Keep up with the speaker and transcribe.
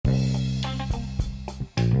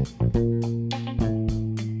Hey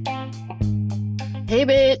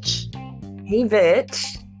bitch! Hey,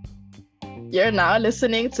 bitch. You're now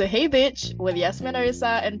listening to Hey Bitch with Yasmin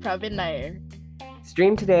Arisa and Pravin Nair.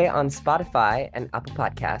 Stream today on Spotify and Apple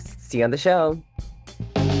Podcasts. See you on the show.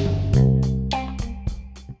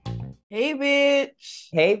 Hey bitch!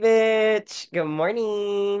 Hey, bitch. Good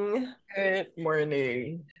morning. Good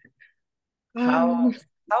morning. How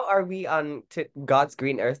how are we on to God's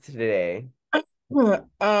green earth today?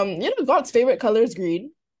 God's favorite color is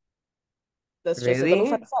green. That's just a little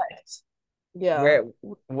fun Really? fact. Yeah. Where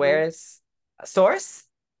where's source?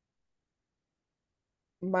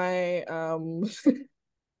 My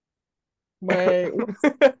my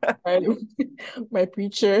my my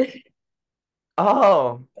preacher,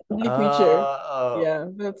 Oh. only preacher. Oh. Yeah,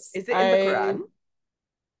 that's Is it in the I Quran?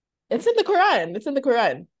 it's in the Quran. It's in the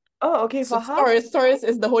Quran. Oh, okay, So Faham. Taurus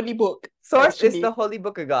is the holy book, Source is the actually. holy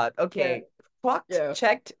book of God. Yeah, Okay. Fact yeah.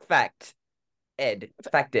 checked fact.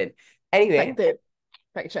 Facted. Anyway, Fact it.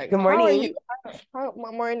 Fact checked. good How are you?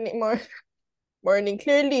 morning. Morning.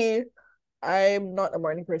 Clearly, I'm not a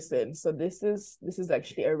morning person, so this is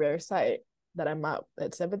actually a rare sight that I'm up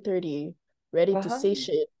at 7:30, ready to say Faham.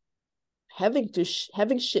 shit,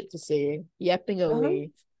 having shit to say, yapping Uh-huh. away,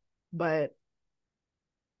 but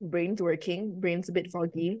brain's working, brain's a bit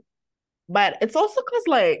foggy. But it's also because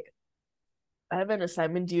like I have an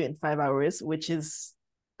assignment due in 5 hours, which is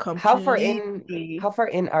How far in completely how far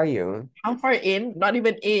in are you? how far in? Not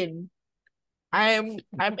even in. I'm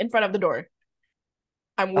in front of the door.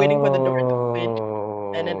 I'm waiting for the door to open,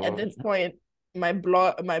 and then at Oh, this point, my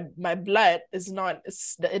blood is not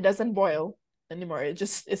it doesn't boil anymore. It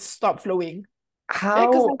stopped flowing. Yeah,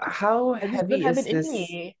 because how I just don't heavy have is it in this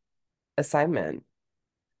me. assignment?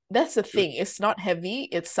 That's the thing. It's not heavy.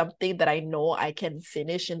 It's something that I know I can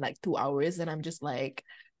finish in like 2 hours, and I'm just like,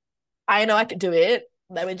 I know I can do it.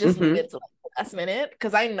 Let me just leave Mm-hmm. it to like the last minute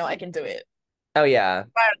because I know I can do it. Oh yeah.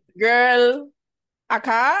 But girl, I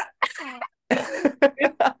can't.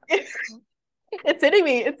 It's it's hitting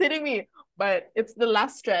me. It's hitting me. But it's the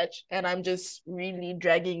last stretch, and I'm just really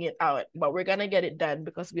dragging it out. But we're gonna get it done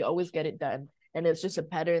because we always get it done. And it's just a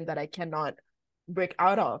pattern that I cannot break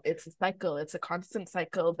out of. It's a cycle, it's a constant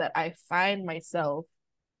cycle that I find myself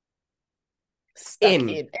stuck In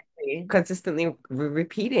in. Anyway, consistently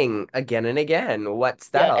repeating again and again. What's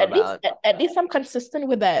that yeah, all at least about? at least I'm consistent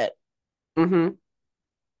with that. Mm-hmm.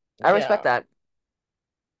 I respect Yeah. that.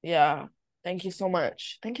 Yeah. Thank you so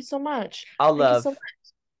much. Thank you so much. All Thank you so love.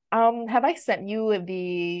 much. Have I sent you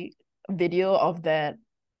the video of that?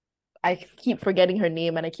 I keep forgetting her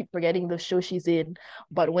name and I keep forgetting the show she's in.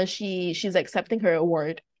 But when she's accepting her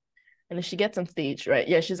award and then she gets on stage, right?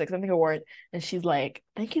 Yeah, she's accepting her award and she's like,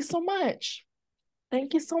 "Thank you so much.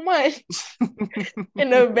 Thank you so much."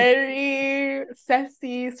 In a very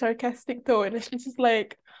sassy, sarcastic tone. And she's just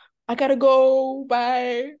like, "I gotta go,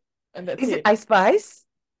 bye." And that's Is it it. Ice Spice?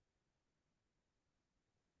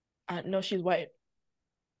 No, she's white.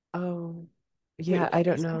 Oh, yeah, Wait, I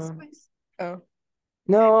don't is Ice know. Spice? Oh,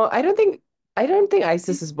 No, I don't think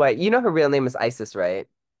Isis is white. You know her real name is Isis, right?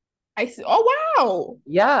 I see. Oh wow!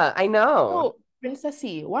 Yeah, I know. Oh,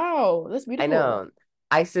 Princessy. Wow, that's I beautiful. know.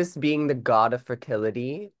 Isis being the god of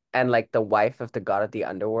fertility and like the wife of the god of the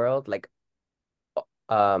underworld, like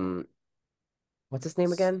um what's his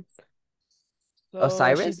name again? So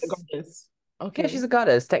she's the Osiris? goddess. Yeah, she's Okay. a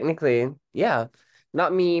goddess, technically. Yeah.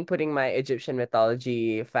 Not me putting my Egyptian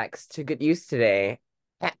mythology facts to good use today.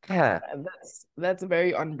 That's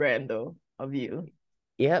very on brand though of you. I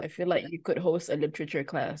Yep, feel like you could host a literature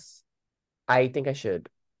class. I think I should.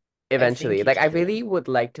 I Eventually, think you like I should. really would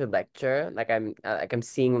like to lecture. Like I'm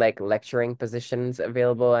seeing like lecturing positions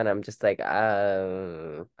available, and I'm just like,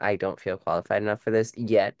 I don't feel qualified enough for this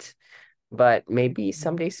yet, but maybe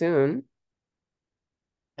someday soon.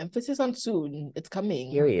 Emphasis on soon. It's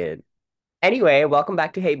coming. Period. Anyway, welcome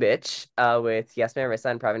back to Hey Bitch, with Yasmin Rissa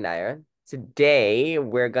and Pravin Nair. Today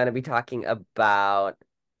we're gonna be talking about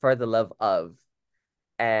For the Love of,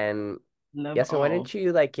 and Love Yasmin, why all. don't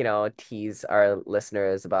you tease our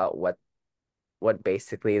listeners about what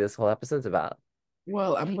basically this whole episode's about?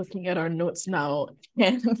 Well, I'm looking at our notes now,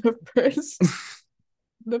 and the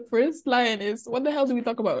first line is, "What the hell do we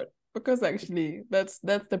talk about?" Because actually, that's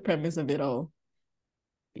the premise of it all.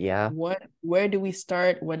 Yeah, Where do we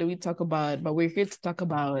start? What do we talk about? But we're here to talk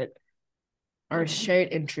about our shared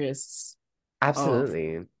interests of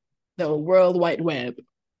absolutely. the World Wide Web and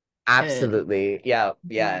Absolutely. Yeah,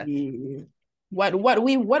 yeah. the what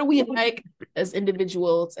we like as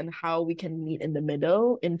individuals and how we can meet in the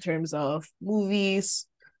middle in terms of movies,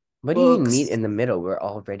 What do you mean meet books, in the middle? We're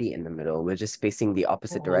already in the middle. We're just facing the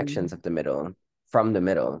opposite directions um, of the middle from the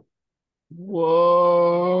middle.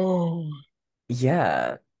 Whoa.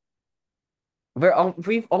 Yeah.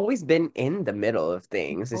 We've always been in the middle of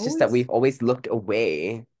things. It's just that Always we've always looked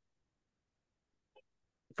away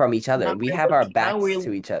from each now other. We we're have our looking now backs we're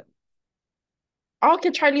to each other.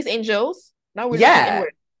 okay, Charlie's Angels. Now we're looking Yeah,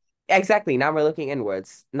 inward. exactly. Now we're looking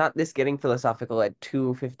inwards. Not this getting philosophical at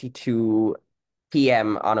 2:52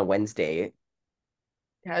 p.m. on a Wednesday.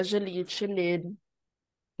 Casually chilling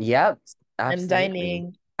Yep, and absolutely.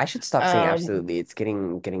 dining. I should stop saying Um, absolutely. It's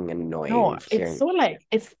getting no, annoying it's hearing. so like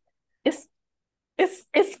it's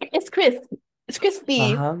it's crisp. It's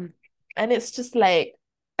crispy. Uh-huh. And it's just like,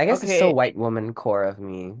 I guess it's so okay, white woman core of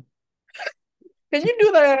me. can you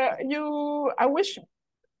do the you I wish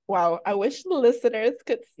wow, I wish the listeners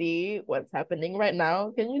could see what's happening right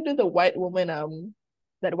now. Can you do the white woman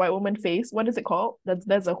that white woman face? What is it called?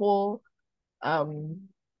 There's a whole um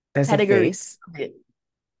There's a category face. of it.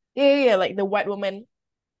 Yeah, like the white woman,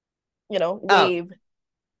 Oh, wave,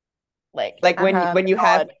 like like when the you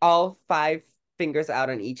have nod. all five fingers out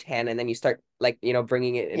on each hand and then you start like,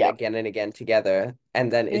 bringing it in Yeah. again and again together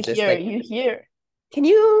and then You it just hear, like, you hear. can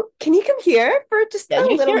you come here for just Yeah, a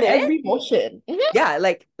you little hear minute? every motion. Mhm.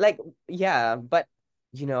 Yeah, yeah, but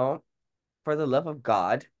you know, for the love of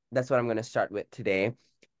God, that's what I'm going to start with today.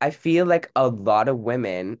 I feel like a lot of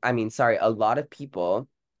women, I mean, sorry, a lot of people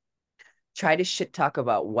try to shit talk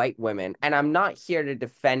about white women. And I'm not here to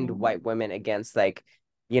defend white women against like,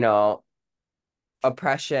 you know,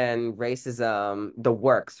 oppression, racism, the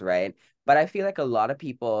works, right? But I feel like a lot of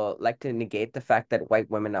people like to negate the fact that white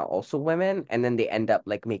women are also women, and then they end up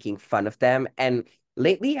like making fun of them. And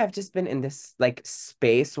lately, I've just been in this like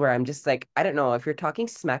space where I'm just like, I don't know, if you're talking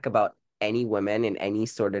smack about any women in any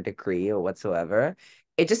sort of degree or whatsoever,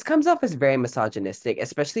 it just comes off as very misogynistic,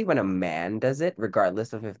 especially when a man does it,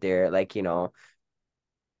 regardless of if they're like,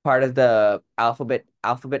 part of the alphabet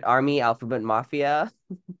army, alphabet mafia.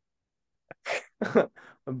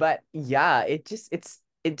 But yeah, it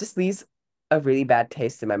just leaves a really bad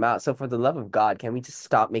taste in my mouth. So for the love of God, can we just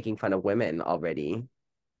stop making fun of women already?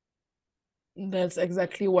 That's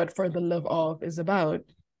exactly what For the Love of is about.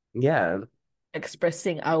 Yeah.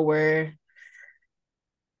 Expressing our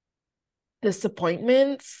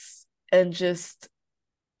disappointments and just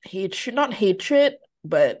hatred, not hatred,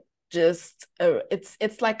 but just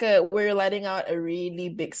it's like a we're letting out a really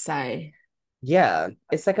big sigh Yeah.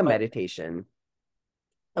 It's like a about, meditation.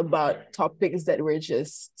 about topics that we're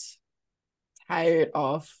just tired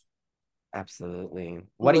of Absolutely.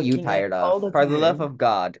 What are you looking at tired of? all the For the love time. of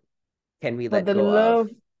God, can we For let the go of? love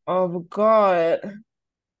of God,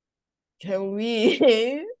 can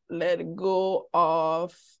we let go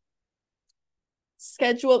of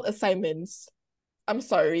scheduled assignments? I'm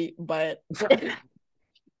sorry, but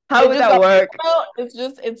How it would just that got work? personal.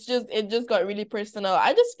 It just got really personal.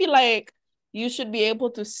 I just feel like you should be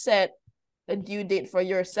able to set a due date for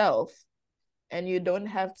yourself and you don't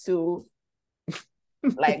have to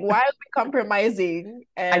like why are we compromising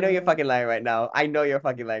I know you're and fucking lying right now. I know you're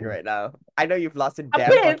fucking lying right now. I know you've lost your I'm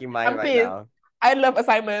damn pissed. fucking mind I'm right pissed. now. I love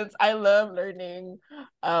assignments. I love learning.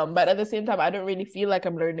 But at the same time, I don't really feel like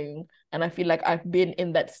I'm learning. And I feel like I've been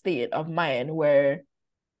in that state of mind where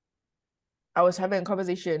I was having a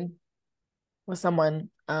conversation with someone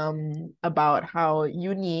about how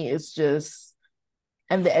uni is just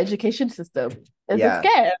and the education system is a Yeah.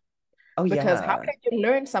 scam Oh because how yeah. can you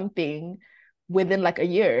learn something within like a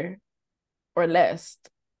year or less?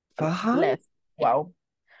 Faham? Less. Wow.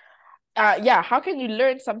 Yeah, how can you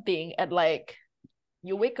learn something at like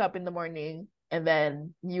you wake up in the morning and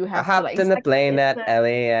then you I have to like hopped in it's the like plane it's at a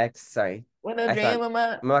LAX. Sorry. what a I dream, found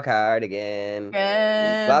mama. my cardigan.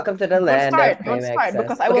 And Welcome to the land of don't fame start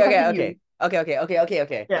because excess. I will Okay, okay, okay. continue. Okay, okay, okay, okay,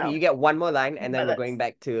 okay. Okay, Yeah, you get one more line and then but we're going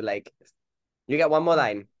back to like you get one more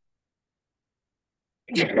line.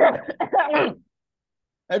 that's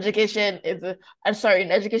education is a, I'm sorry,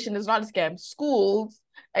 education is not a scam. Schools,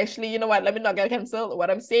 actually, you know what? Let me not get canceled. What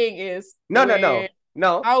I'm saying is No, no, we're no.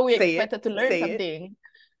 No. how we Say it. expected to learn Say it. something.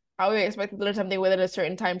 How we expected to learn something within a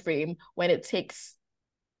certain time frame when it takes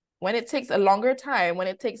a longer time, when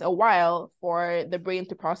it takes a while for the brain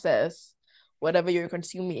to process whatever you're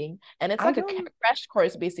consuming. And it's I like a don't crash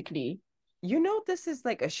course, basically. this is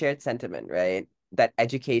like a shared sentiment, right? That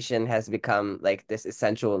education has become like this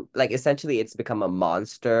essential, like essentially it's become a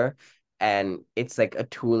monster and it's like a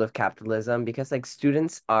tool of capitalism because like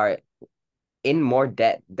students are in more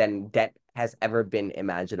debt than debt has ever been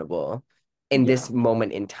imaginable in Yeah. this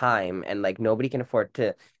moment in time. And like nobody can afford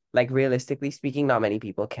to, like realistically speaking, not many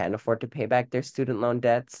people can afford to pay back their student loan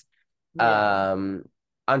debts. Yeah. Um,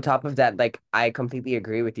 on top of that, like I completely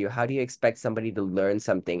agree with you. How do you expect somebody to learn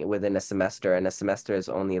something within a semester? And a semester is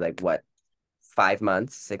only like what? 5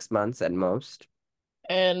 months, 6 months at most.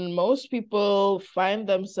 And most people find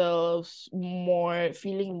themselves more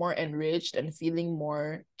feeling more enriched and feeling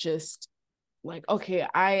more just like, okay,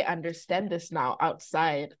 I understand this now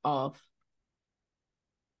outside of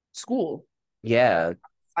school, Yeah.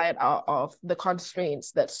 outside of the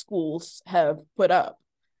constraints that schools have put up.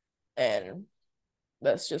 And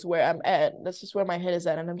that's just where I'm at. That's just where my head is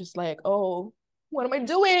at. And I'm just like, oh, what am I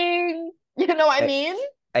doing? You know what I I mean?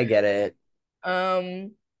 I get it.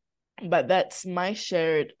 Um, but that's my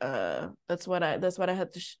shared that's what I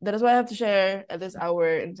had to that is what I have to share at this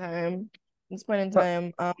hour in time, this point in Well,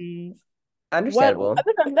 time. What understandable.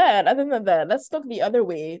 other than that, let's look the other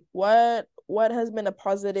way. What has been a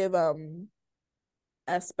positive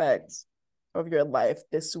aspect of your life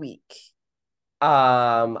this week?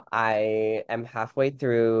 I am halfway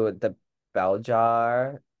through the Bell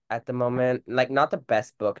Jar at the moment. Like, not the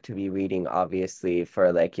best book to be reading, obviously,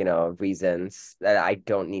 for like, reasons that I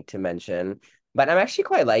don't need to mention. But I'm actually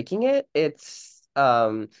quite liking it.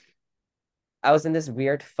 I was in this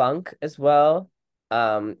weird funk as well.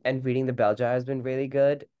 And reading the Bell Jar has been really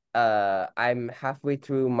good. I'm halfway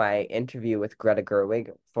through my interview with Greta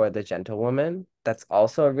Gerwig for The Gentlewoman. That's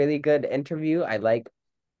also a really good interview.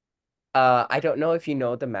 I don't know if you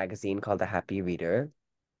know the magazine called The Happy Reader.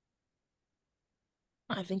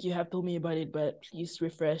 I think you have told me about it, but please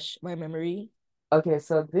refresh my memory. Okay,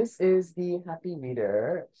 so this is the Happy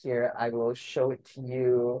Reader. Here, I will show it to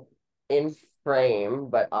you in frame,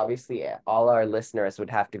 but obviously all our listeners would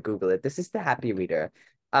have to Google it. This is the Happy Reader.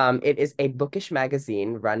 It is a bookish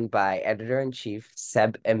magazine run by editor-in-chief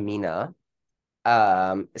Seb Emina.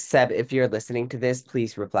 Seb, if you're listening to this,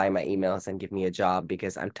 please reply my emails and give me a job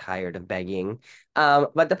because I'm tired of begging.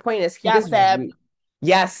 But the point is, Yeah, Seb.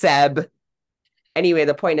 yeah, Seb. Anyway,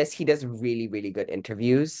 the point is he does really, really good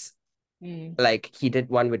interviews. Mm. Like he did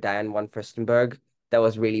one with Diane von Furstenberg that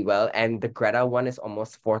was really well. And the Greta one is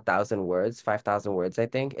almost 4,000 words, 5,000 words, I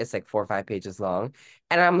think. It's like 4 or 5 pages long.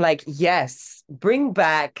 And I'm like, yes, bring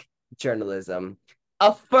back journalism.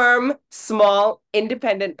 Affirm small,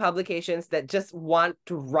 independent publications that just want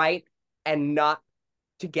to write and not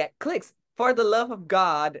to get clicks. For the love of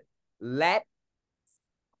God, let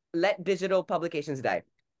let digital publications die.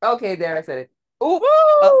 Okay, there I said it. Oop.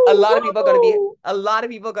 A Woo! lot of people are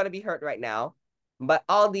gonna be Woo! hurt right now. But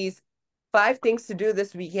all these 5 things to do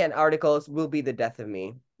this weekend articles will be the death of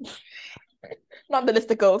me. Not the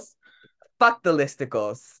listicles. Fuck the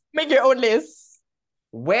listicles. Make your own list.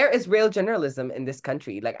 Where is real journalism in this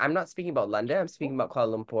country? Like, I'm not speaking about London, I'm speaking about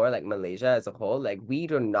Kuala Lumpur, like Malaysia as a whole. Like, we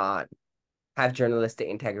do not have journalistic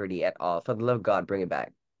integrity at all. For the love of God, bring it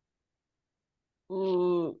back.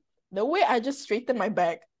 Ooh, the way I just straightened my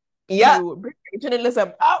back Yeah, to bring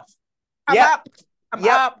journalism up. I'm yep, up. I'm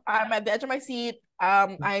yep. up. I'm at the edge of my seat.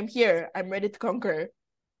 I'm here. I'm ready to conquer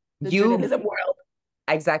the You journalism world.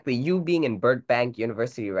 Exactly. You being in Bird Bank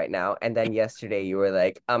University right now, and then yesterday you were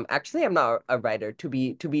like, actually I'm not a writer to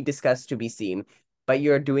be discussed, to be seen, but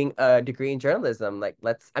you're doing a degree in journalism. Like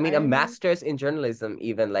I mean a I'm master's in journalism,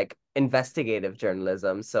 even like investigative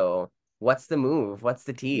journalism. So what's the move? What's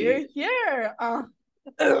the tea? We're here.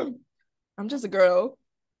 I'm just a girl.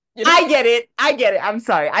 You know, I get it. I get it. I'm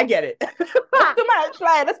sorry. I get it. that's too much.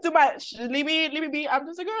 Like that's too much. Leave me be. I'm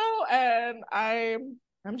just a girl, and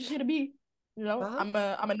I'm just here to be. You know, Huh?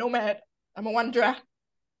 I'm a nomad. I'm a wanderer.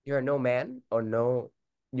 You're a no man or no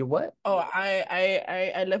you what? Oh,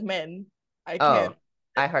 I love men. I Oh, can't.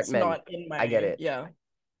 I heart It's men. not in I get my it. yeah.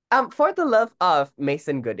 For the love of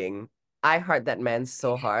Mason Gooding, I heart that man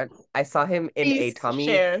so hard. Please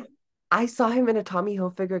share. I saw him in a Tommy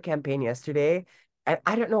Hilfiger campaign yesterday, and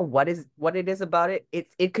I don't know what it is about it.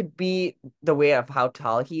 It could be the way of how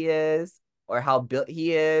tall he is, or how built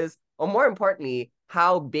he is, or more importantly,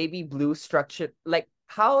 how baby blue structured, like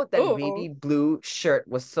how that baby Oh, blue shirt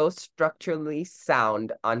was so structurally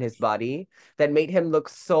sound on his body that made him look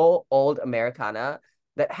so old Americana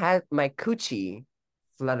that had my coochie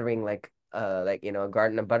fluttering like a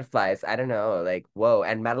garden of butterflies. I don't know, like whoa.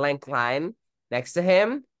 And Madeline Klein next to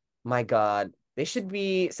him, my God, they should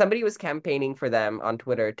be. Somebody was campaigning for them on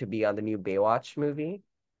Twitter to be on the new Baywatch movie.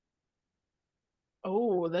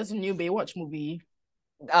 oh, there's a new Baywatch movie.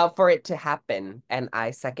 For it to happen, and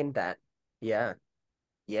I second that. Yeah,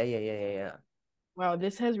 yeah. Wow,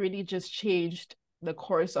 this has really just changed the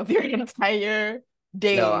course of your entire No,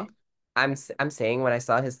 day. I'm saying when I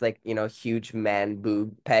saw his like huge man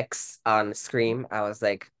boob pecs on Scream, I was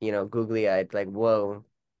like googly eyed, like whoa.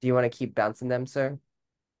 Do you want to keep bouncing them, sir?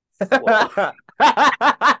 Whoa.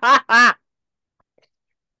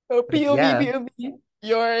 Oh, But POV, yeah, POV.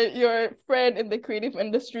 your friend in the creative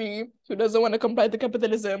industry who doesn't want to comply to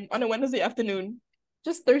capitalism on a Wednesday afternoon,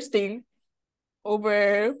 just thirsting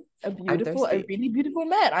over I'm a thirsty. really beautiful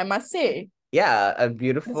man, I must say. Yeah, a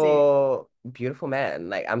I say, beautiful man.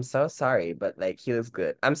 Like, I'm so sorry, but like he looks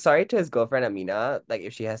good. I'm sorry to his girlfriend Amina, like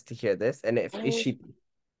if she has to hear this, and if oh, she,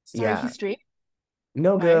 sorry, yeah, he's straight.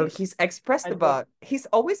 no girl, Why? I don't he's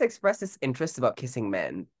always expressed his interest about kissing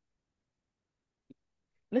men.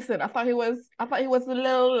 listen. I thought he was a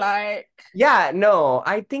little like Yeah, no,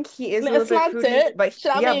 I think he is a little little bit prudish, slanted. but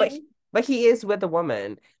I mean, but he is with a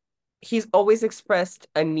woman. He's always expressed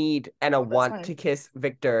a need and a oh, that's want to fine. kiss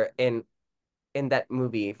Victor in that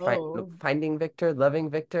movie, Oh, Finding Victor, Loving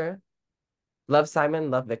Victor, Love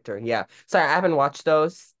Simon, Love Victor. Yeah. Sorry, I haven't watched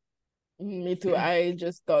those. me too. I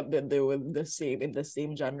just thought that they were the same in the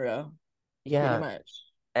same genre, pretty Yeah. much.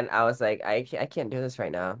 And I was like, I can't do this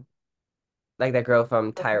right now. Like that girl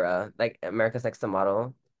from Tyra, like America's Next Top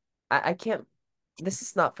Model. I can't, this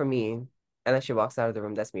is not for me. And then she walks out of the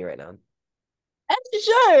room. That's me right now. And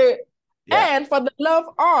sure. Yeah. And for the love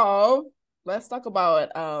of, let's talk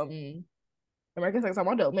about American Sex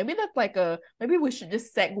Model. Maybe that's like a maybe we should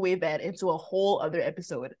just segue that into a whole other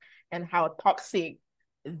episode and how toxic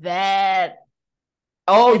that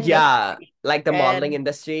Oh yeah. industry Like the modeling and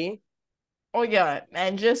industry. oh yeah,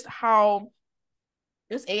 and just how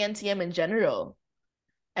just ANTM in general.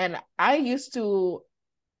 And I used to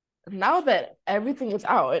now that everything is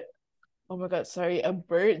out, oh my god, sorry, a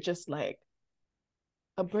bird just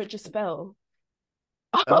fell.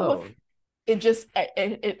 Oh.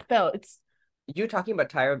 It fell. It's You talking about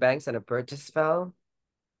Tyra Banks and a bird just fell?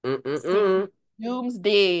 saying Mm-mm-mm.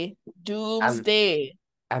 doomsday, I'm doomsday.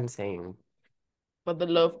 I'm saying. For the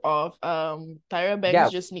love of Tyra Banks Yeah.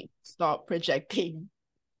 just needs to stop projecting.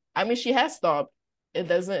 I mean, she has stopped.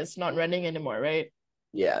 It's not running anymore, right?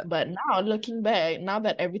 Yeah. But now looking back, now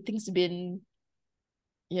that everything's been,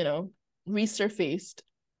 you know, resurfaced,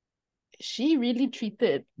 she really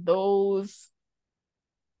treated those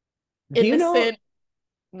Do you know? innocent,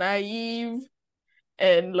 naive,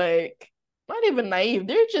 and like not even naive.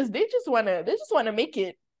 They just wanna make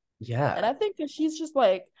it. And Yeah. I think that she's just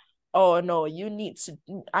like, oh no,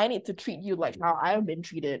 I need to treat you like how I've been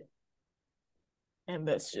treated. And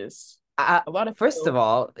that's just a lot of First of people.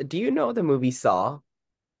 all, do you know the movie Saw?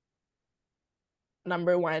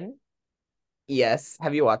 Number one. Yes.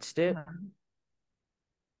 Have you watched it? Uh-huh.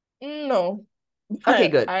 No, Okay,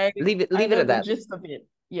 but good. I Leave it know at the that. gist of it.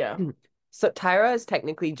 Yeah, So Tyra is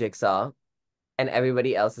technically Jigsaw, and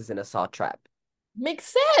everybody else is in a saw trap.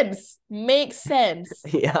 makes sense. Makes sense.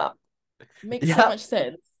 Yeah. Makes so Yep. much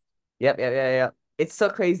sense. Yep. It's so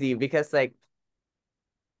crazy because like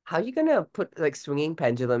how you gonna put like swinging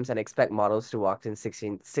pendulums and expect models to walk in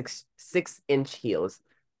 6-inch heels?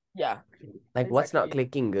 Yeah, Like what's not exactly.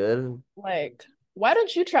 clicking good? Like, why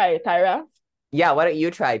don't you try it, Tyra? Yeah, why don't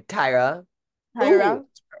you try Tyra? Ooh, Tyra,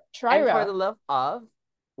 and for the Tyra. love of,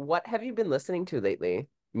 what have you been listening to lately,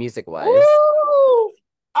 music wise? Ooh!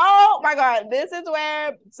 Oh my God! This is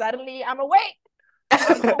where suddenly I'm awake.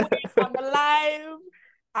 I'm awake. I'm alive.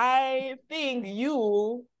 I think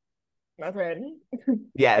you, my friend, would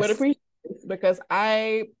Yes. appreciate this because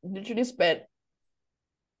I literally spent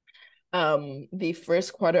the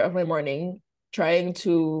first quarter of my morning trying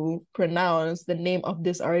to pronounce the name of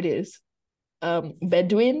this artist.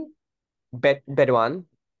 Bedouine. Bedouin.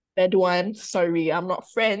 Bedouine. Sorry, I'm not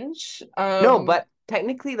French. No, but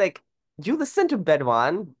technically, like you listen to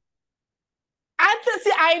Bedouin.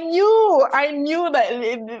 See, I knew that.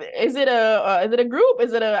 Is it a group?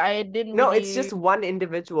 Is it a? I didn't No, it's just really. one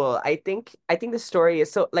individual. I think the story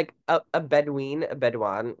is so like a Bedouin,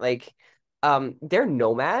 like they're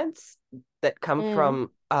nomads that come Mm,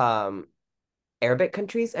 from Arabic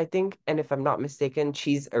countries, I think. And if I'm not mistaken,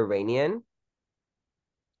 she's Iranian.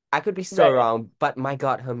 I could be so right. wrong, but my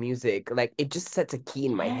God, her music, like it just sets a key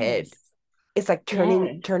in my head. Yes. It's like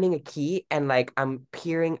Yes. turning a key and like I'm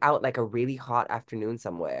peering out like a really hot afternoon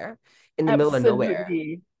somewhere in the middle of nowhere.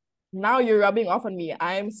 Absolutely. Now you're rubbing off on me.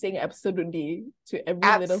 I'm saying absolutely to every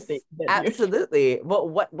little thing that you're Absolutely. Well,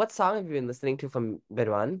 what song have you been listening to from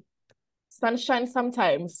Bedouin? sunshine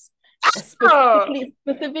sometimes. Oh,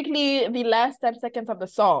 Specifically the last 10 seconds of the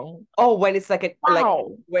song. oh, when it's like a like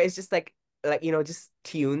Wow. where it's just like just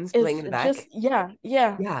tunes playing It's in the just back. Yeah.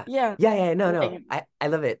 yeah. No. Like I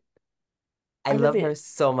love it. I I love love her it.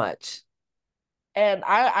 so much. And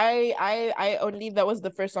I only that was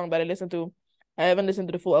the first song that I listened to. I haven't listened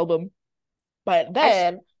to the full album. But Actually,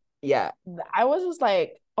 then yeah. I was just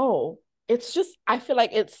like, oh, it's just I feel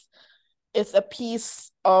like it's a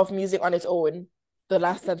piece of music on its own, the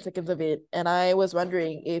last 10 seconds of it. And I was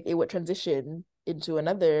wondering if it would transition. into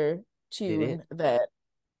another Did it? tune that,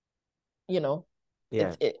 you know,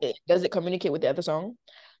 Yeah. it does it communicate with the other song?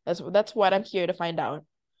 That's what I'm here to find out.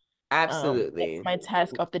 That's Absolutely. my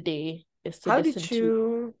task of the day is to How did listen to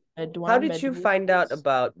you how Bedouine did you find out Bedouins.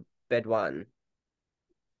 about Bedouine?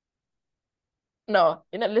 No,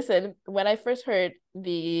 listen, when I first heard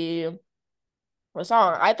the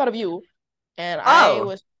song, I thought of you, and I Oh,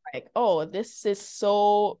 was like, oh, this is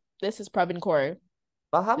Pravin Kaur.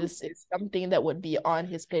 uh-huh. This is something that would be on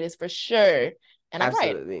his playlist for sure. And I'm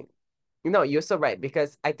right. Absolutely. No, you're so right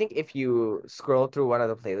because I think if you scroll through one of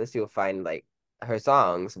the playlists, you'll find like her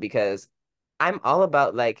songs because I'm all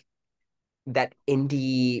about like that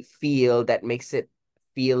indie feel that makes it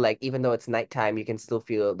feel like even though it's nighttime, you can still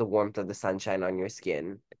feel the warmth of the sunshine on your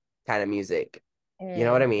skin kind of music. You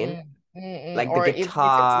know what I mean? Like the Or even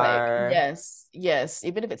if it's like, guitar, yes, yes,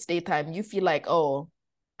 even if it's daytime, you feel like, oh,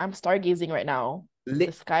 I'm stargazing right now.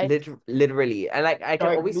 The sky is literally. And like I can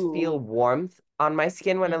dark always feel blue. warmth on my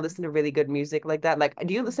skin when I Mm. listen to really good music like that. Like,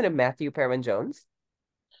 do you listen to Matthew Perman Jones?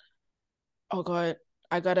 Oh God,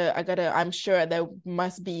 I'm sure there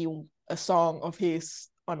must be a song of his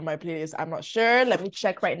on my playlist. I'm not sure. Let me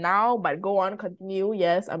check right now, but go on, continue.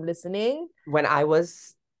 Yes, I'm listening. When I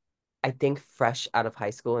was I think fresh out of high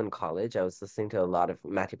school and college, I was listening to a lot of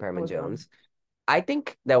Matthew I Perman was wrong. Jones. I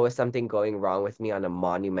think there was something going wrong with me on a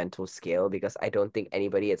monumental scale because I don't think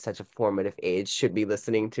anybody at such a formative age should be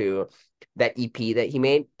listening to that EP that he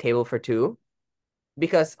made, Table for Two.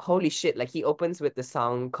 Because holy shit, like he opens with the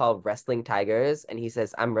song called Wrestling Tigers and he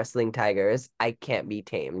says, I'm wrestling tigers, I can't be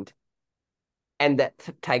tamed. And that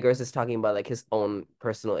Tigers is talking about like his own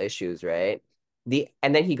personal issues, right?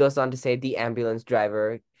 And then he goes on to say, the ambulance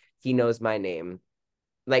driver, he knows my name.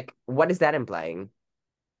 Like, what is that implying?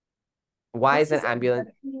 Why is This an is ambulance?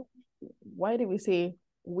 exactly why did we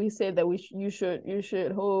said that you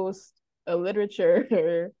should host a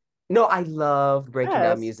literature No, I love breaking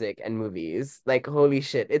down class. music and movies. Like, holy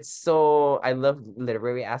shit. It's so, I love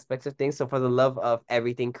literary aspects of things. So, for the love of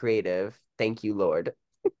everything creative, thank you, Lord.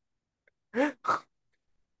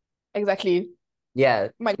 Exactly. Yeah.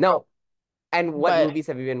 My girl. No. And what But movies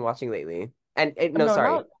have you been watching lately? And no, no,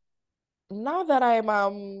 sorry. now that I'm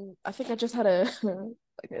I think I just had a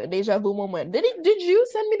like a deja vu moment. Did you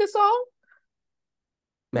send me the song?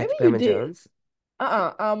 Maybe Matthew you Perman did. Jones?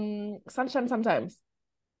 Sunshine Sometimes.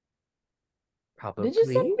 Did you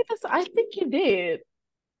send Probably. me this? I think you did.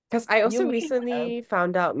 Because I You also may have. recently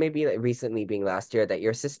found out, maybe like recently being last year, that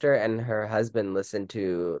your sister and her husband listened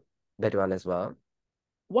to Bedouin as well.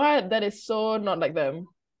 What? That is so not like them.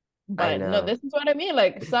 I But no, know. this is what I mean.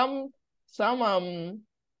 Like some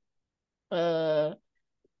uh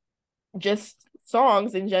just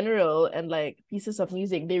songs in general and like pieces of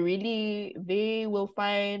music, they will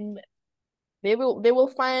find a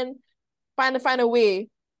way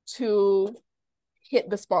to hit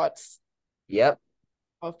the spots Yep.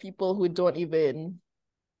 of people who don't even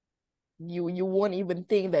you won't even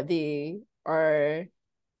think that they are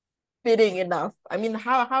fitting enough. I mean,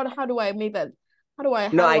 how do I make that?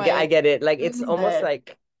 No, how do I I get it. Like it's believe almost that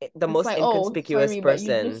like the it's most like, oh, inconspicuous sorry, but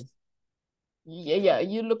you just person. yeah,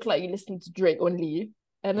 you look like you listen to Drake only,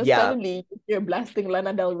 and then Yeah. suddenly you're blasting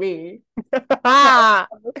Lana Del Rey I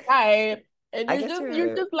on the side, and guess you're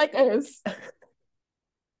your just like us.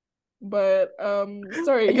 But I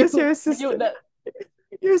sorry, guess your you sister that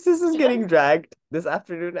your sister's she does. getting dragged this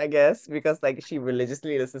afternoon, I guess, because like she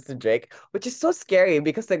religiously listens to Drake, which is so scary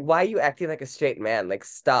because like why are you acting like a straight man? Like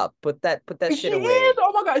stop. Put that She shit is. away.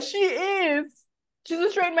 Oh my God, she is. She's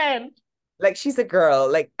a straight man. Like she's a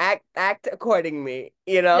girl. Like act accordingly,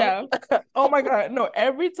 you know? Yeah. Oh my God. No,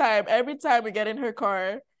 every time we get in her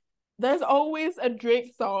car, there's always a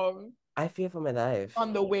Drake song I fear for my life.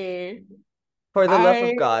 on the way. For the love I,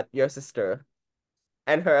 of God, your sister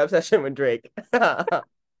and her obsession with Drake. for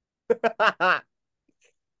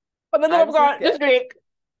the love I'm of so God, scared. just Drake,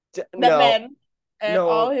 that No, man, and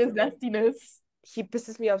all no, his nastiness. he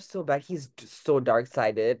pisses me off so bad. He's so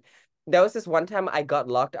dark-sided. There was this one time I got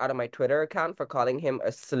locked out of my Twitter account for calling him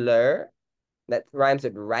a slur that rhymes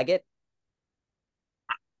with ragged.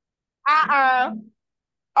 Uh-uh.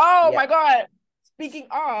 Oh Yeah. my God. Speaking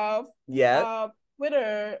of Yeah. uh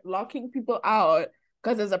Twitter locking people out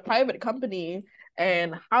because it's a private company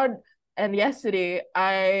and how and yesterday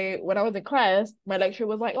I when I was in class, my lecturer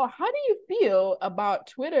was like, oh, how do you feel about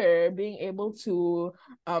Twitter being able to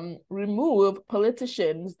remove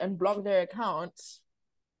politicians and block their accounts?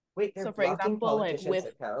 Wait, they're So for blocking example, like politicians' with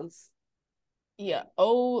accounts? yeah,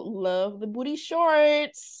 oh, love the booty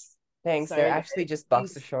shorts. Thanks, they're Sorry actually guys, just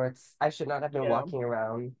boxer he's shorts. I should not have been yeah, walking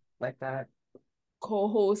around like that.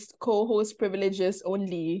 co-host privileges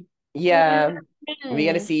only. Yeah, we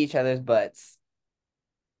gotta see each other's butts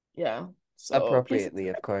Yeah. So appropriately,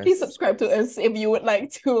 of please course. subscribe to us if you would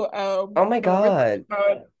like to Oh my know everything God.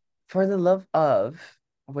 about For the love of,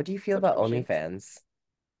 what do you feel about subscriptions. OnlyFans?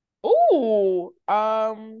 Oh,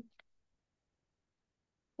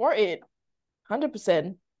 for it,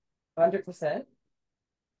 100%. 100%.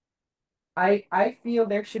 I feel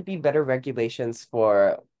there should be better regulations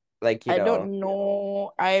for like, I don't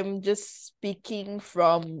know. I'm just speaking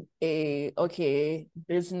from a okay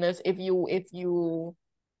business. If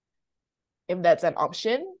that's an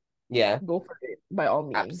option, yeah, go for it by all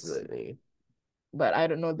means. absolutely. But I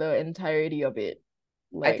don't know the entirety of it.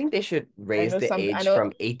 I Like think they should I raise know the some. I age know.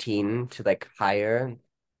 from 18 to like higher.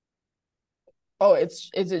 Oh, is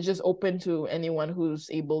it just open to anyone who's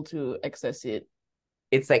able to access it?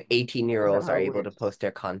 It's like 18 year Is that olds are how it able to works? post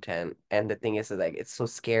their content. And the thing is like it's so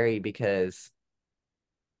scary because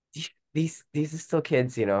these are still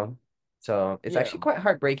kids. So it's Yeah. actually quite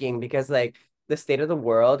heartbreaking because like the state of the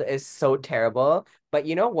world is so terrible. But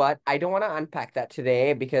you know what? I don't want to unpack that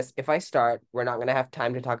today because if I start, we're not gonna have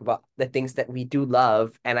time to talk about the things that we do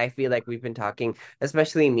love. And I feel like we've been talking,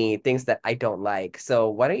 especially me, things that I don't like. So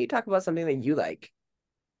why don't you talk about something that you like?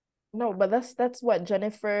 No, but that's what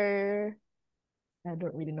Jennifer. I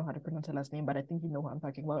don't really know how to pronounce her last name, but I think you know what I'm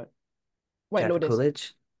talking about. White Jennifer Lotus.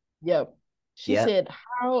 Coolidge? Yep. She Yeah. said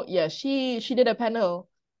how yeah, she did a panel.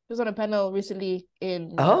 She was on a panel recently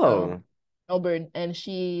in Oh, Melbourne and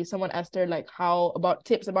someone asked her like how about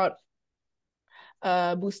tips about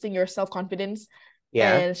boosting your self-confidence.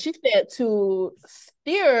 yeah. And she said to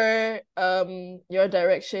steer your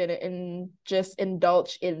direction and just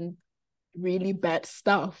indulge in really bad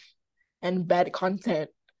stuff and bad content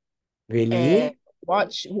and Really?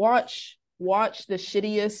 watch the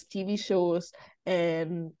shittiest TV shows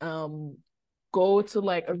and go to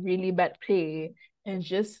like a really bad play and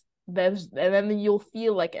just and then you'll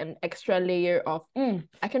feel like an extra layer of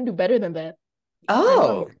I can do better than that. I know I'm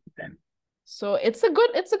Oh, better than that. So it's a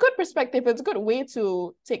good perspective. It's a good way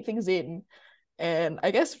to take things in and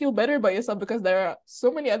I guess feel better about yourself because there are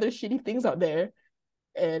so many other shitty things out there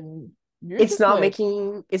and you're it's just not what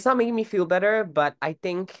making it's not making me feel better, but I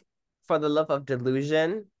think for the love of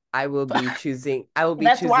delusion,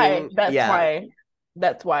 That's why. That's yeah, why.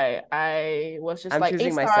 That's why I was just I'm like A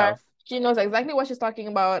choosing star. myself. She knows exactly what she's talking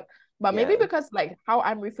about, but maybe Yeah. because like how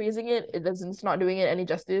I'm rephrasing it, it's not doing it any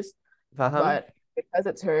justice. Faham? But because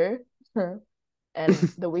it's her, and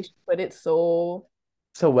the way she put it So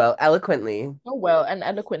well, eloquently so well and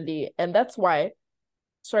eloquently, and that's why.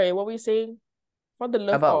 Sorry, what were you saying? For the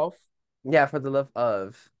love about of yeah, for the love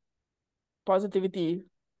of positivity,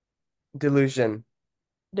 delusion.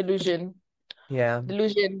 delusion, Yeah.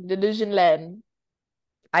 delusion land,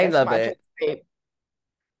 I as love much as it.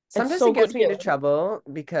 it's Sometimes so it good gets me here. into trouble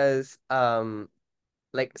because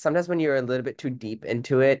like sometimes when you're a little bit too deep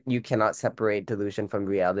into it, you cannot separate delusion from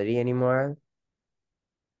reality anymore,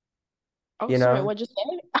 Oh, you sorry, know? what'd you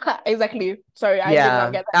say? Exactly. Sorry, I did not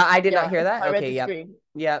Yeah. get that. I did not Yeah, hear it's that. not Okay, yep. registering.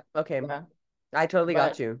 Yep. Okay. Yeah, I totally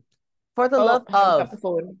got but you. For the oh, love hang up of the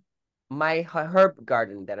phone. my herb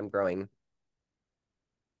garden that I'm growing.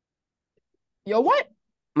 Your what?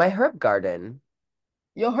 My herb garden.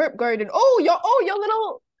 Your herb garden. Oh, your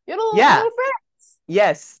Yeah. little friends.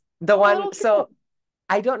 Yes. The Oh, one. little So kid.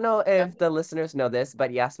 I don't know Yeah. if the listeners know this,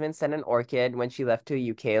 but Yasmin sent an orchid when she left to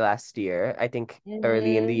UK last year. I think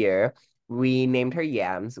early in the Mm-hmm. year. We named her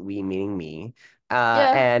Yams, we meaning me.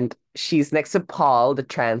 Yeah. And she's next to Paul, the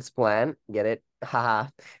transplant. Get it? Haha.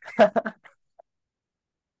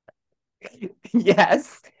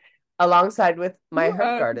 Yes. Alongside with my You herb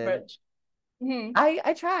are too garden. much. Mm-hmm.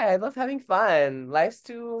 I try. I love having fun. Life's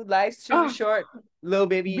too Ah, short. Little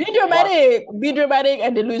be baby walk. dramatic. Be dramatic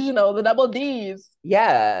and delusional. The double D's.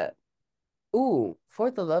 Yeah. Ooh,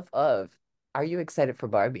 for the love of. Are you excited for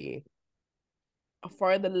Barbie?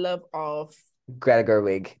 For the love of. Greta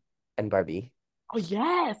Gerwig and Barbie. Oh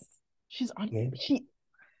yes, she's on. Yeah. She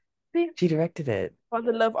see She directed it. for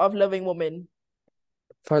the love of loving woman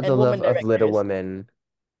For the and love woman of Little directors. Women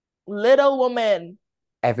Little woman. Oh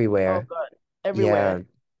everywhere. God, Yeah. everywhere.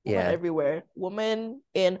 Woman Yeah. everywhere. Woman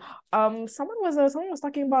in someone was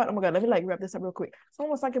talking about oh my God, let me like wrap this up real quick.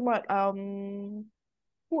 Someone was talking about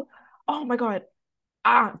who, oh my God.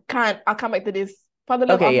 I'll come back to this. For the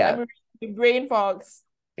love Okay, of yeah. memory, the brain fogs.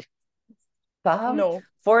 Faham, No,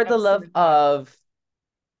 for the love absolutely not. of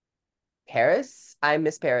Paris. I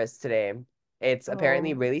miss Paris today. It's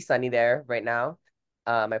apparently Oh, really sunny there right now.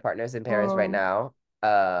 My partner's in Paris right oh. now,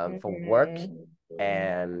 for work, Mm.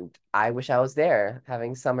 and I wish I was there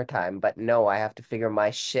having summertime, but no, I have to figure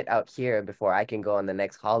my shit out here before I can go on the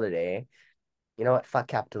next holiday. You know what? Fuck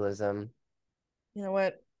capitalism. You know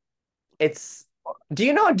what? It's do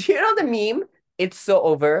you know the meme? It's so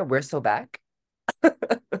over, we're so back.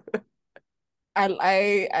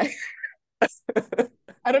 I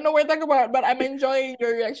I don't know what to talk about, but I'm enjoying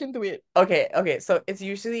your reaction to it. Okay. So it's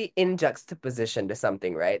usually in juxtaposition to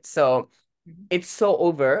something, right? So it's so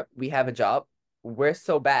over, we have a job. We're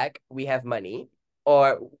so back, we have money.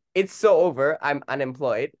 Or it's so over, I'm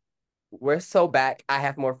unemployed. We're so back, I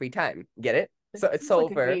have more free time. Get it? It So it's feels so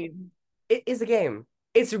like a over. game. It is a game.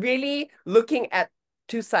 It's really looking at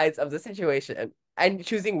two sides of the situation and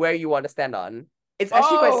choosing where you want to stand on. It's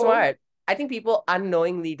actually quite Oh, smart. I think people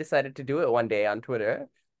unknowingly decided to do it one day on Twitter.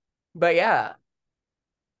 But yeah,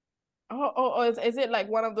 is it like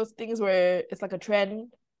one of those things where it's like a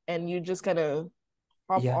trend and you just kind of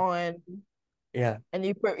hop yeah, on yeah. and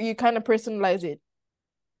you kind of personalize it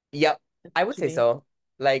Yep, I would say actually? so.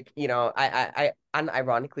 Like, I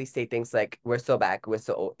unironically say things like we're so back,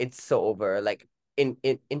 it's so over, like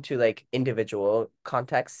into like individual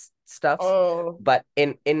context stuff. Oh, But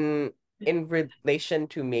in relation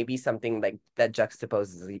to maybe something like that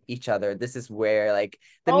juxtaposes each other, this is where like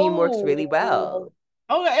the meme works really oh, well.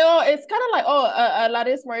 okay. Oh, it's kind of like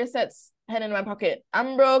Alanis Morissette's "Hand in My Pocket."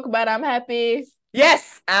 I'm broke, but I'm happy.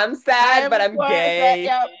 Yes, I'm sad, I'm but I'm poor, but gay.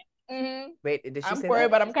 yep. Mm-hmm. Wait, did she I'm say poor,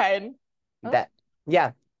 that? but I'm kind. Huh? That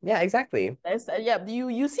yeah, yeah, exactly. That's yeah.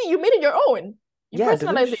 You see, you made it your own. You Yeah,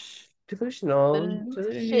 personalize it. The loose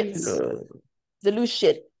shits. delusional. The loose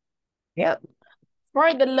shit. Yeah.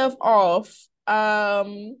 For the love of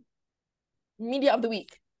media of the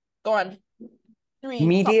week. Go on. Three, top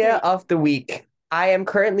Media three. of the week. I am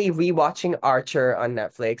currently rewatching Archer on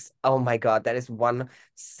Netflix. Oh my God, that is one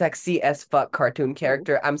sexy as fuck cartoon Oh.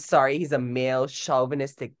 character. I'm sorry, he's a male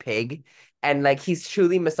chauvinistic pig. And like he's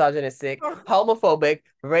truly misogynistic, homophobic,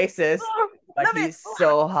 racist, but Love it. he's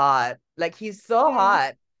so hot. Like he's so Mm.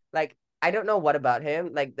 hot. Like I don't know what about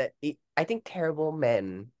him. Like I think terrible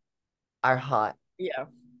men are hot. Yeah.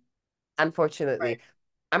 Unfortunately, Right.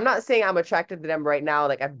 I'm not saying I'm attracted to them right now,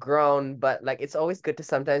 like I've grown, but like it's always good to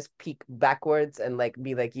sometimes peek backwards and like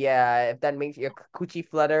be like, yeah, if that makes your coochie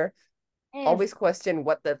flutter, Mm. always question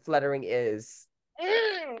what the fluttering is.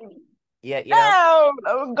 Mm. Yeah,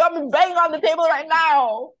 Got me banging on the table right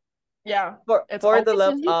now. Yeah. It's For the always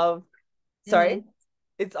love just of, sorry, mm.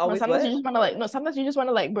 it's No, always sometimes you what? just want to like no, sometimes you just want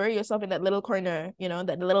to like bury yourself in that little corner,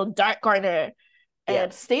 that little dark corner Yeah.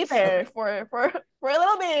 and stay there for a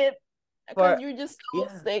little bit because For you're just so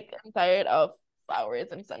yeah, sick and tired of flowers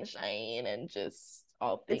and sunshine and just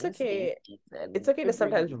all it's things being okay. neat It's and okay to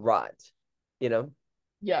sometimes pretty. rot, you know?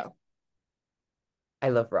 Yeah. I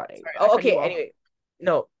love rotting. Sorry, I Oh, cut you okay. off. Anyway,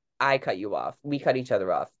 no, I cut you off. We cut each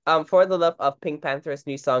other off. For the love of Pink Panther's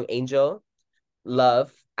new song Angel.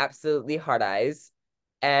 Love, absolutely hard eyes.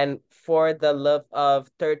 And for the love of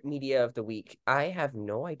third media of the week, I have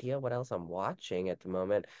no idea what else I'm watching at the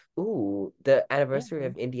moment. Ooh, the anniversary Mm.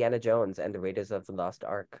 of Indiana Jones and the Raiders of the Lost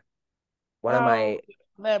Ark. One of Oh, my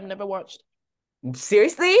them never watched.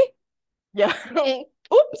 seriously? Yeah.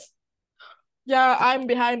 Oops. Yeah, I'm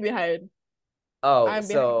behind. Oh, I'm behind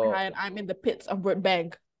so behind. I'm in the pits of Bird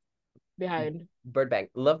Bank behind. Birdbank.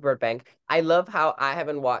 Love Birdbank. I love how I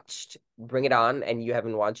haven't watched Bring It On and you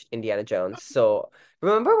haven't watched Indiana Jones. So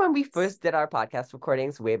remember when we first did our podcast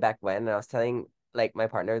recordings way back when, and I was telling like my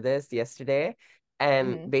partner this yesterday,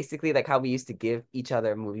 and Mm. basically like how we used to give each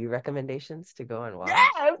other movie recommendations to go and watch. Yes.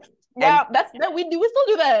 And Yeah, that's that we still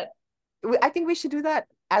do that. I think we should do that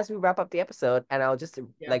as we wrap up the episode, and I'll just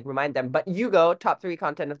Yeah. like remind them. But you go top three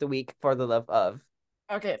content of the week for the love of.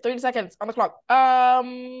 Okay, 30 seconds on the clock.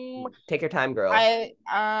 Take your time, girl. I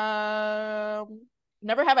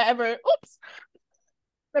never have I ever. Oops,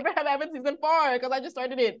 never have I ever season 4 because I just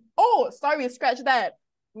started it. Oh, sorry, scratch that.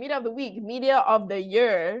 Media of the week, media of the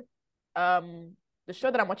year. The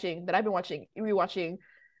show that I'm watching, that I've been watching, rewatching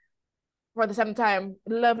for the seventh time,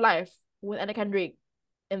 Love Life with Anna Kendrick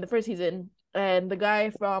in the first season, and the guy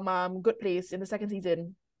from Good Place in the second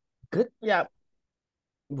season. Good. Yeah,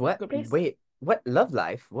 What? Good Place. Wait. What? Love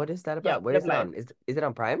Life? What is that Yeah, about? Where Love is it Life. on? Is it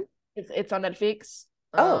on Prime? It's on Netflix.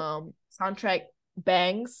 Oh, Soundtrack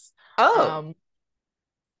bangs. oh, Um,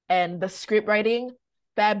 and the script writing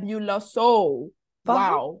fabuloso. fuck.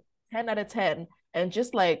 Wow, 10 out of 10. And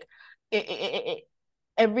just like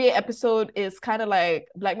every episode is kind of like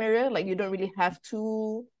Black Mirror. Like you don't really have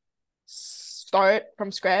to start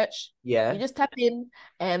from scratch. You Yeah, just tap in,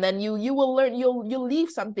 and then you will learn. You'll leave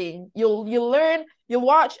something. You'll learn. You'll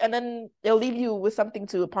watch, and then it'll leave you with something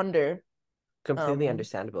to ponder completely um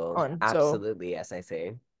understandable. on. So Absolutely, as I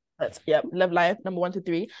say. that's yep, Love Life, number 1 to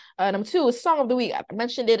 3. Number 2 is Song of the Week. I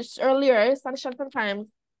mentioned it earlier. Sunshine Sometimes.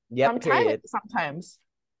 Yep, period. Sometimes.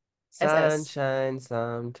 SS. Sunshine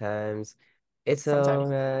sometimes. It's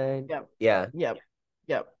Sometimes. alright. Yep. Yeah. Yep.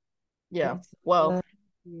 Yep. Yeah. It's Well, alright.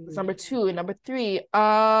 that's number two. Number three.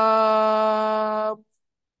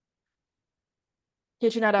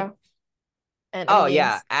 Kitchenada and Oh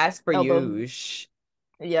yeah, Onions as per album. usual.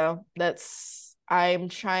 Yeah, I'm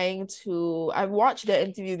trying to. I watched the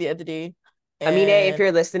interview the other day, Amine, if and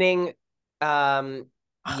you're listening, um,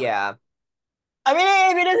 yeah. I mean,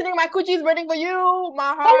 if you're listening, my coochie is burning for you.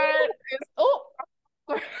 My heart Oh,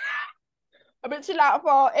 is a bit chill out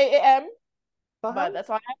for 8 a.m. But uh-huh. that's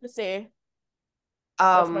all I have to say.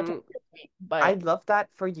 That's my top Um, three. I But love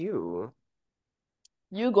that for you.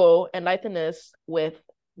 you go enlighten us with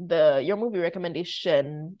the your movie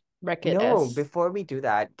recommendation bracket No, S. before we do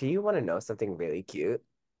that, do you want to know something really cute?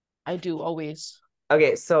 I do always.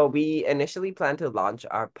 Okay, so we initially planned to launch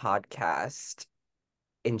our podcast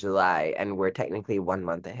in July, and we're technically 1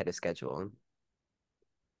 month ahead of schedule.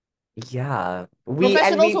 Yeah.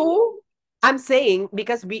 Professionals who? I'm saying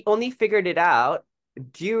because we only figured it out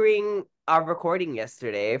during our recording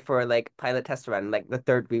yesterday for like pilot test run, like the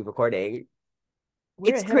third re-recording.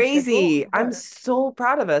 We're It's ahead of schedule. crazy. I'm What? so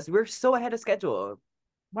proud of us. We're so ahead of schedule.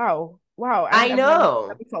 Wow. Wow. I I've never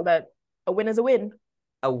know. felt that. A win is a win.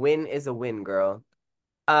 A win is a win, girl.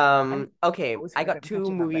 I Okay, always I feel like got I'm two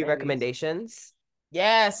catching up, but movie anyways. recommendations.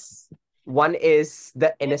 Yes. One is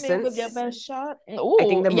The Hit me with your Innocents. best shot. I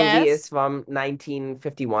think Oh, the movie is yes. from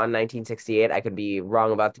 1951, 1968. I could be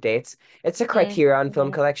wrong about the dates. It's a Mm, Criterion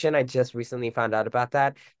film mhm, collection. I just recently found out about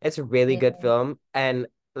that. It's a really good mm, film. And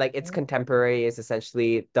like its mm. contemporary is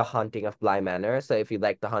essentially The Haunting of Bly Manor. So if you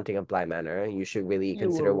like The Haunting of Bly Manor, you should really You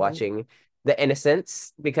consider will watching The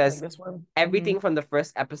Innocents like because this one. everything from the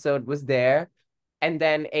first episode was there. And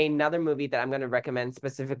then another movie that I'm going to recommend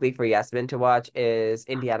specifically for Yasmin to watch is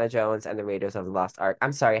Indiana Jones and the Raiders of the Lost Ark.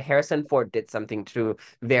 I'm sorry, Harrison Ford did something to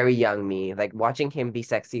very young me. Like watching him be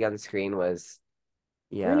sexy on screen was,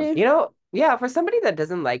 yeah. Really? You know, yeah, for somebody that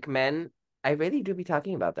doesn't like men, I really do be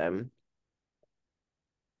talking about them.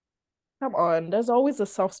 Come on. There's always a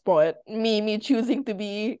soft spot. Me choosing to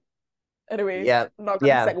be. Anyway, Yeah. I'm not gonna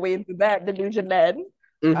Yeah. segue into that delusion then.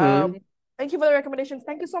 Mm-hmm. Um, thank you for the recommendations.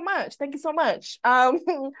 Thank you so much. Thank you so much.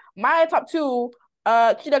 My top two,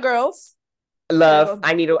 Cheetah Girls. Cheetah Love. Girls,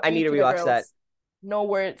 I need definitely to Cheetah rewatch that. Girls. No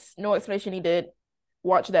words, no explanation needed.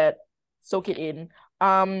 Watch that, soak it in.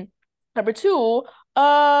 Um, Number two,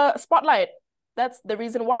 Spotlight. That's the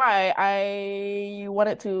reason why I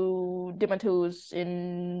wanted to dip my toes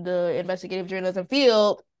in the investigative journalism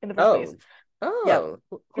field in the first place. Oh. Yep,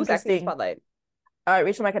 Oh. Who's acting in interesting. Spotlight?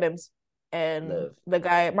 Rachel McAdams and Love. the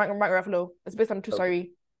guy Mark Ruffalo. It's based on a true Okay.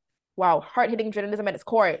 story. Wow, hard hitting journalism at its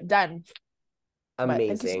core. Done. But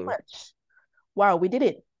thank you so Amazing. much. Wow, we did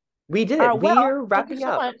it. We did it. Well, We're thank you wrapping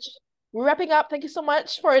so up. much. We're wrapping up. Thank you so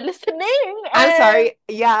much for listening. I'm And sorry.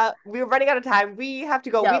 Yeah, we're running out of time. We have to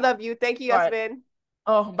go. We yeah, love you. Thank you, God. Yasmin.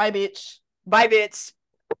 Oh, bye, bitch. Bye, bitch.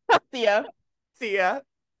 See ya. See ya.